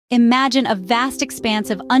Imagine a vast expanse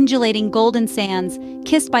of undulating golden sands,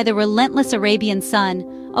 kissed by the relentless Arabian sun,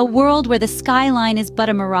 a world where the skyline is but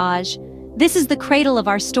a mirage. This is the cradle of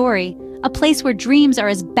our story, a place where dreams are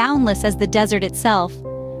as boundless as the desert itself.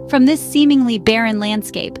 From this seemingly barren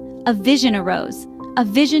landscape, a vision arose, a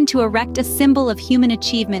vision to erect a symbol of human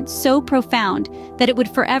achievement so profound that it would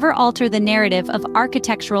forever alter the narrative of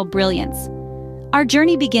architectural brilliance. Our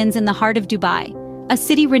journey begins in the heart of Dubai, a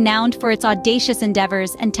city renowned for its audacious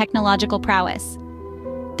endeavors and technological prowess.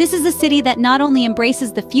 This is a city that not only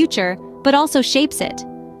embraces the future, but also shapes it.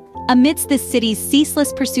 Amidst this city's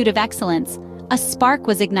ceaseless pursuit of excellence, a spark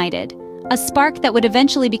was ignited, a spark that would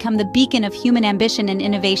eventually become the beacon of human ambition and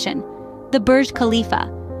innovation, the Burj Khalifa.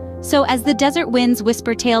 So as the desert winds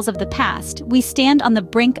whisper tales of the past, we stand on the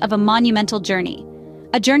brink of a monumental journey.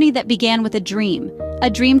 A journey that began with a dream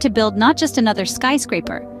to build not just another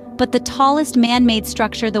skyscraper, but the tallest man-made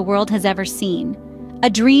structure the world has ever seen. A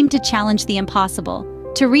dream to challenge the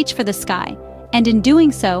impossible, to reach for the sky, and in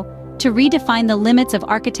doing so, to redefine the limits of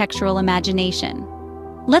architectural imagination.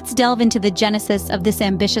 Let's delve into the genesis of this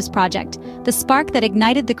ambitious project, the spark that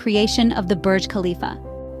ignited the creation of the Burj Khalifa.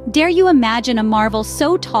 Dare you imagine a marvel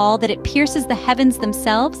so tall that it pierces the heavens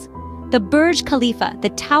themselves? The Burj Khalifa, the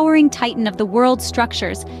towering titan of the world's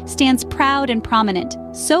structures, stands proud and prominent,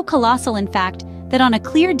 so colossal in fact, that on a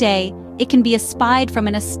clear day, it can be espied from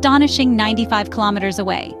an astonishing 95 kilometers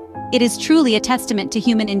away. It is truly a testament to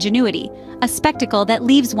human ingenuity, a spectacle that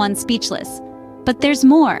leaves one speechless. But there's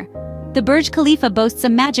more. The Burj Khalifa boasts a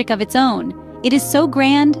magic of its own. It is so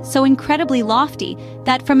grand, so incredibly lofty,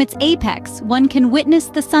 that from its apex, one can witness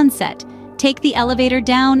the sunset, take the elevator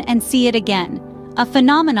down and see it again, a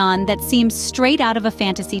phenomenon that seems straight out of a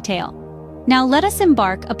fantasy tale. Now let us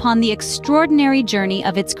embark upon the extraordinary journey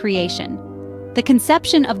of its creation. The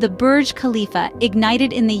conception of the Burj Khalifa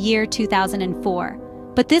ignited in the year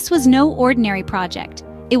 2004. But this was no ordinary project.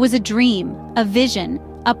 It was a dream, a vision,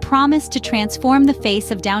 a promise to transform the face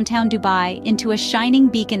of downtown Dubai into a shining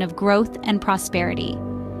beacon of growth and prosperity.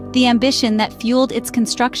 The ambition that fueled its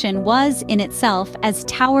construction was, in itself, as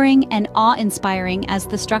towering and awe-inspiring as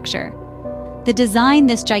the structure. The design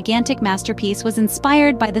this gigantic masterpiece was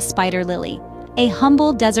inspired by the spider lily, a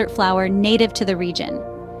humble desert flower native to the region.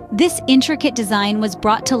 This intricate design was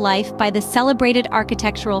brought to life by the celebrated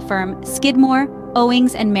architectural firm Skidmore,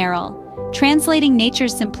 Owings Merrill, translating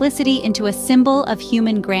nature's simplicity into a symbol of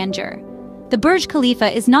human grandeur. The Burj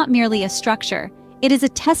Khalifa is not merely a structure, it is a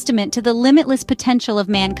testament to the limitless potential of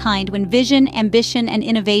mankind when vision, ambition, and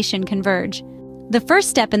innovation converge. The first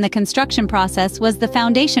step in the construction process was the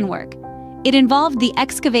foundation work. It involved the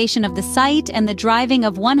excavation of the site and the driving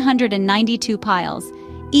of 192 piles,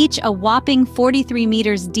 each a whopping 43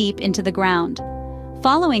 meters deep into the ground.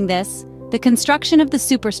 Following this, the construction of the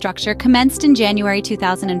superstructure commenced in January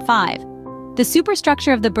 2005. The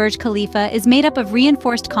superstructure of the Burj Khalifa is made up of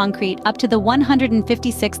reinforced concrete up to the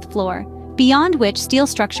 156th floor, beyond which steel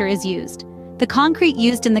structure is used. The concrete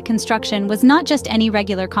used in the construction was not just any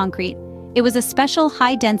regular concrete. It was a special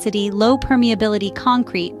high-density, low-permeability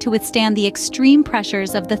concrete to withstand the extreme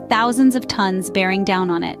pressures of the thousands of tons bearing down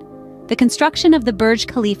on it. The construction of the Burj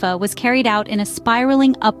Khalifa was carried out in a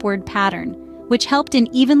spiraling upward pattern, which helped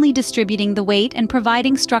in evenly distributing the weight and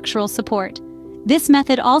providing structural support. This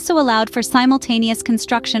method also allowed for simultaneous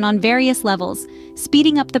construction on various levels,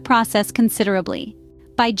 speeding up the process considerably.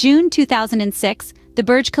 By June 2006, the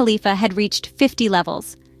Burj Khalifa had reached 50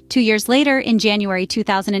 levels. 2 years later, in January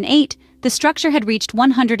 2008, the structure had reached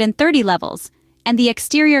 130 levels, and the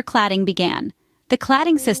exterior cladding began. The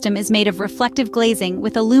cladding system is made of reflective glazing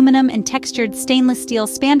with aluminum and textured stainless steel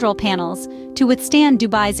spandrel panels to withstand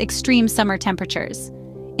Dubai's extreme summer temperatures.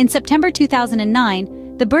 In September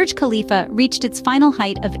 2009, the Burj Khalifa reached its final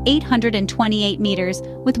height of 828 meters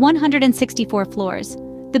with 164 floors.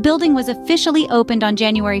 The building was officially opened on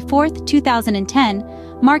January 4,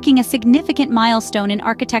 2010, marking a significant milestone in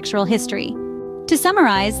architectural history. To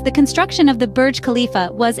summarize, the construction of the Burj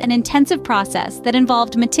Khalifa was an intensive process that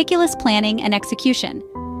involved meticulous planning and execution.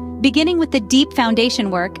 Beginning with the deep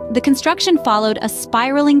foundation work, the construction followed a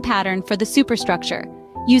spiraling pattern for the superstructure,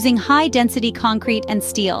 using high-density concrete and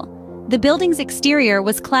steel. The building's exterior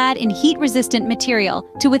was clad in heat-resistant material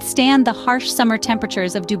to withstand the harsh summer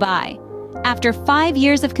temperatures of Dubai. After 5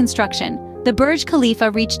 years of construction, the Burj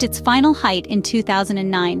Khalifa reached its final height in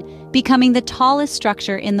 2009, becoming the tallest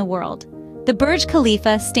structure in the world. The Burj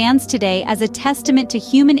Khalifa stands today as a testament to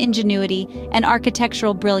human ingenuity and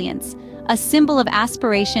architectural brilliance, a symbol of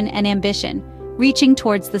aspiration and ambition, reaching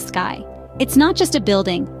towards the sky. It's not just a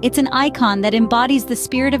building, it's an icon that embodies the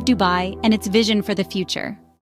spirit of Dubai and its vision for the future.